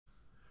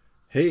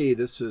Hey,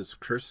 this is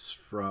Chris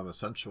from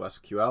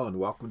EssentialSQL and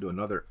welcome to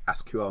another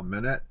SQL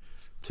Minute.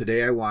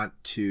 Today I want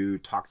to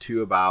talk to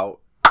you about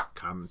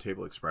common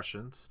table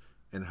expressions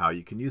and how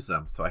you can use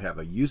them. So I have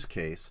a use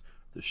case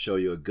to show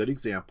you a good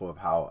example of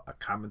how a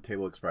common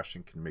table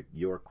expression can make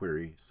your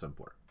query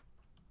simpler.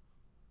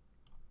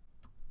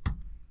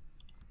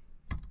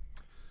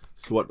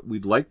 So what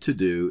we'd like to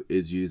do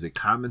is use a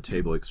common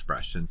table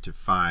expression to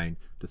find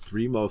the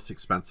 3 most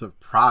expensive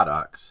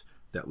products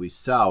that we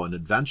sell in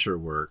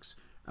AdventureWorks,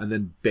 and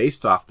then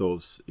based off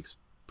those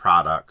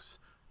products,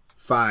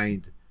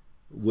 find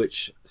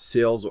which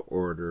sales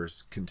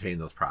orders contain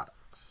those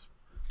products.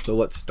 So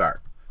let's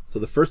start. So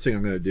the first thing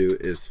I'm going to do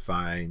is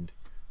find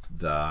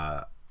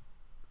the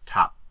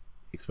top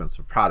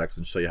expensive products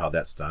and show you how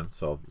that's done.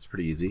 So it's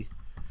pretty easy.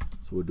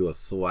 So we'll do a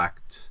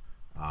select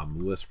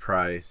list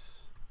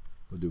price.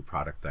 We'll do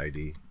product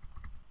ID.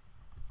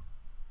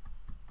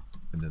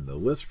 And then the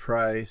list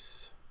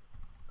price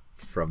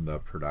from the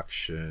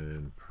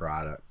production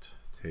product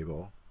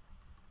table.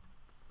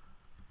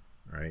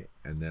 Right,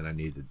 and then I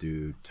need to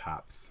do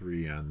top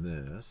 3 on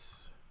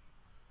this.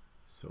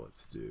 So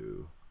let's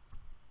do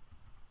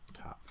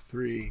top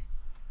 3.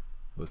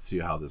 Let's see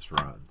how this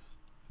runs.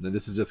 Now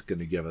this is just going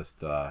to give us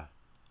the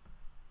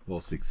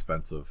most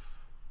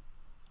expensive.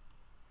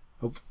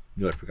 Oh,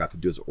 you know what I forgot to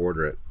do is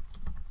order it.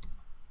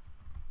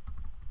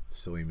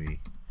 Silly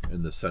me.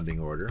 In the ascending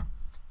order.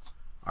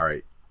 All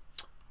right.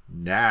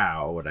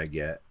 Now what I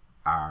get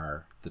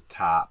are the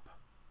top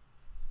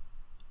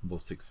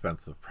most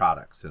expensive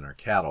products in our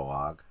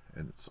catalog,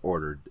 and it's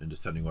ordered in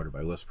descending order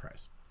by list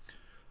price.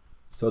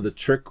 So the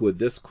trick with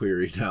this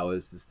query now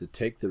is to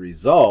take the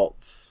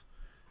results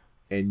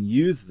and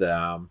use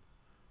them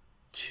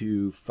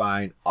to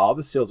find all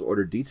the sales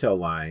order detail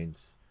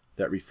lines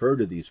that refer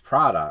to these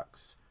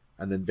products,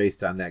 and then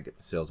based on that get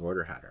the sales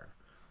order header.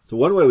 So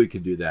one way we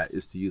can do that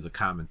is to use a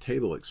common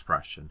table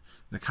expression.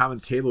 And a common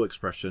table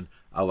expression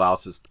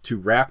allows us to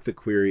wrap the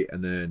query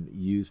and then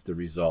use the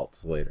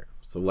results later.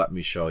 So let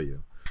me show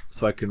you.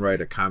 So I can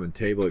write a common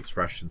table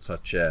expression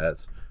such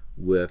as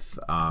with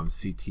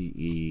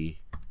CTE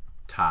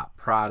top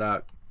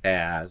product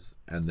as,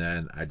 and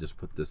then I just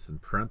put this in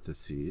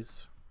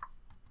parentheses.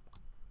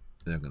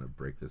 And I'm going to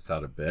break this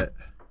out a bit.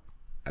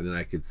 And then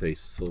I could say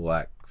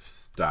select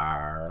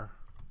star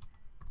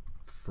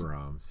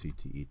from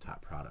CTE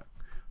top product.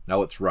 Now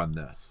let's run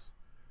this.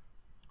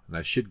 And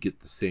I should get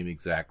the same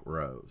exact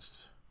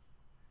rows.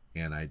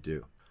 And I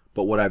do.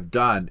 But what I've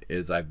done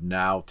is I've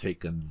now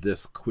taken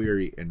this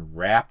query and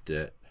wrapped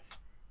it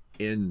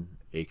in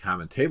a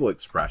common table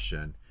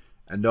expression.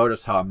 And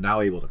notice how I'm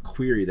now able to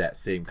query that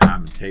same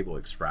common table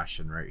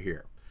expression right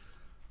here.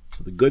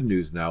 So the good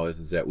news now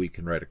is that we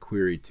can write a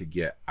query to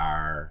get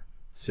our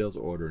sales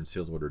order and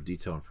sales order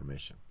detail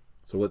information.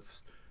 So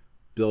let's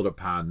build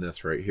upon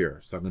this right here.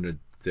 So I'm going to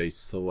say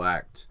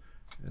select,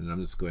 and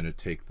I'm just going to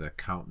take the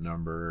account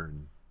number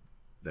and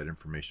that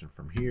information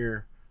from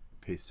here,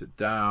 paste it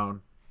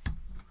down.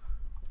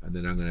 And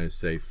then I'm going to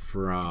say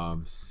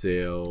from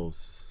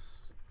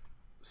sales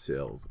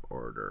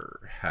order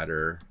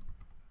header,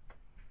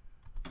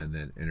 and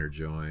then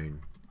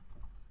interjoin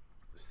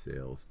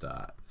sales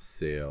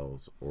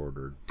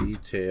order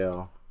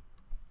detail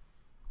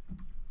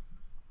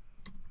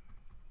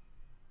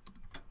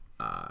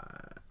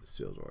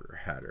sales order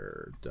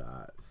header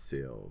dot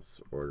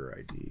sales order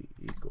ID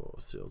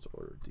equals sales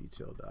order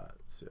detail dot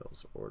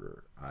sales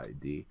order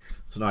ID.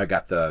 So now I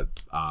got the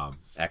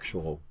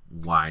actual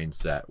lines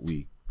that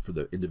for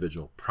the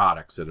individual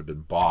products that have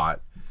been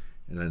bought,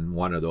 and then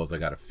one of those I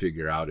got to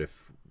figure out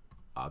if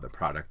the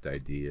product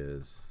ID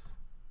is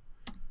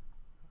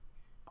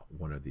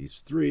one of these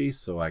 3,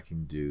 so I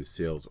can do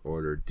sales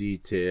order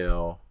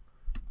detail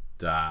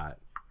dot,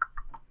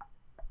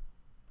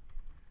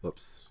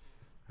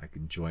 I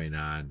can join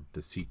on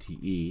the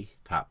CTE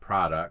top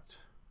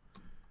product,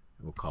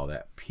 and we'll call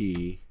that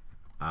P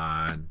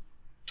on,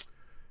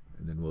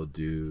 and then we'll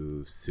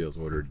do sales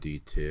order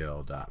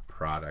detail dot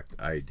product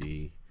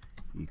ID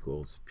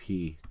equals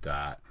P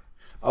dot.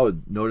 Oh,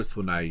 notice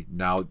when I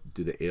now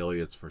do the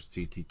alias for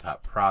CT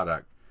top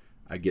product,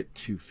 I get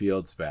 2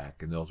 fields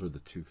back, and those were the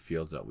 2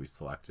 fields that we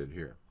selected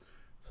here.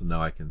 So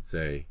now I can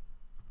say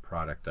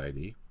product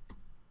ID.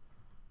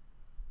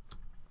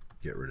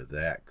 Get rid of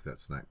that because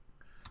that's not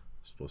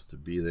supposed to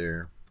be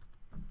there.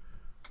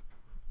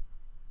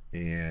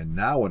 And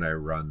now when I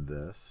run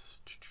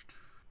this,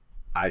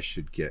 I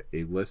should get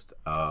a list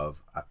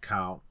of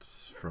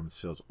accounts from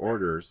sales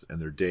orders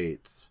and their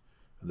dates,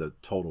 the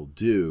total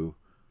due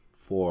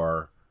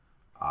for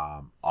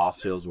all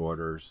sales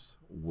orders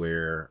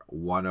where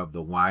one of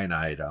the line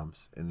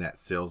items in that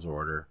sales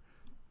order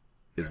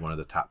is one of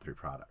the top 3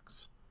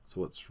 products.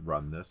 So let's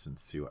run this and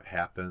see what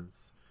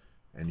happens.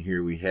 And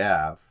here we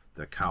have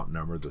the account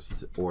number,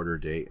 the order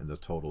date, and the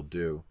total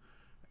due.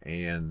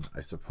 And I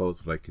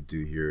suppose what I could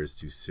do here is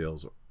do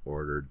sales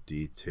order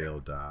detail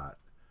dot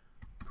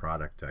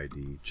product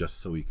ID, just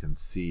so we can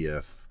see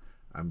if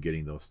I'm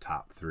getting those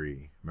top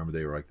 3. Remember,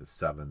 they were like the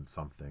 7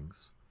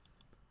 somethings.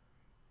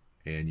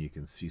 and you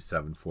can see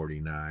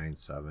 749,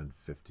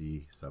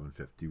 750,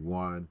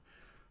 751.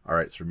 All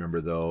right, so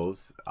remember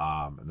those,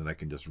 and then I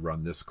can just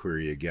run this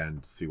query again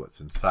to see what's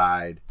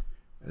inside,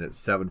 and it's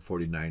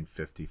 749,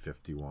 50,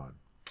 51.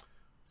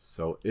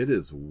 So it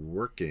is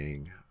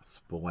working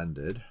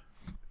splendid.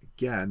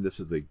 Again, this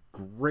is a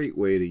great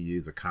way to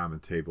use a common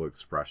table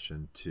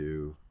expression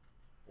to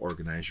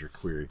organize your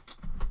query.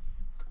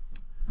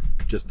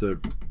 Just to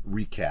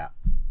recap,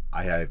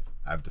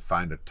 I've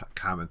defined a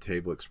common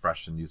table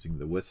expression using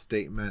the with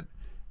statement.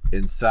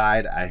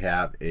 Inside, I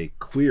have a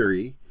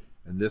query,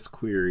 and this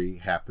query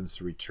happens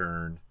to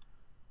return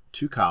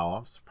 2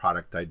 columns,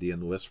 product ID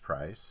and list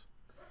price.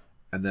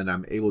 And then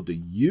I'm able to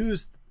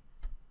use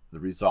the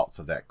results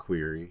of that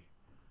query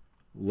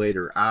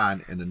later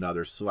on in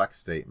another select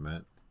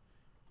statement.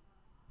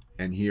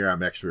 And here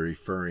I'm actually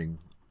referring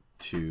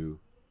to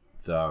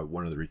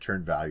one of the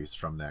return values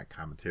from that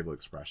common table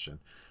expression.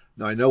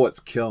 Now I know what's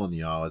killing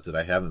y'all is that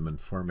I haven't been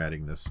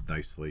formatting this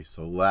nicely,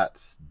 so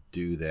let's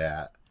do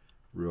that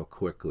real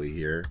quickly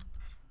here.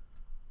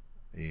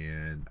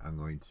 And I'm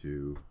going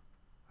to,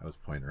 I was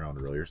pointing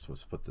around earlier, so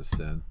let's put this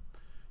in.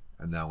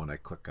 And now when I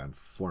click on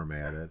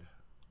formatted,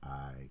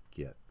 I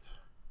get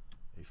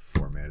a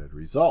formatted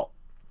result,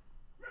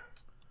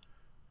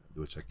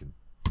 which I can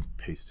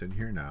paste in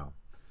here now.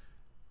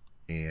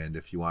 And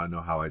if you want to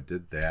know how I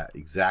did that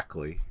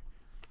exactly,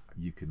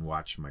 you can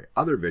watch my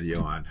other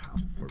video on how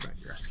to format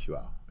your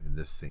SQL in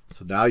this thing.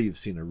 So now you've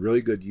seen a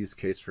really good use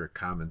case for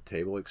common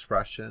table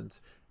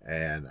expressions,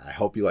 and I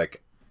hope you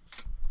like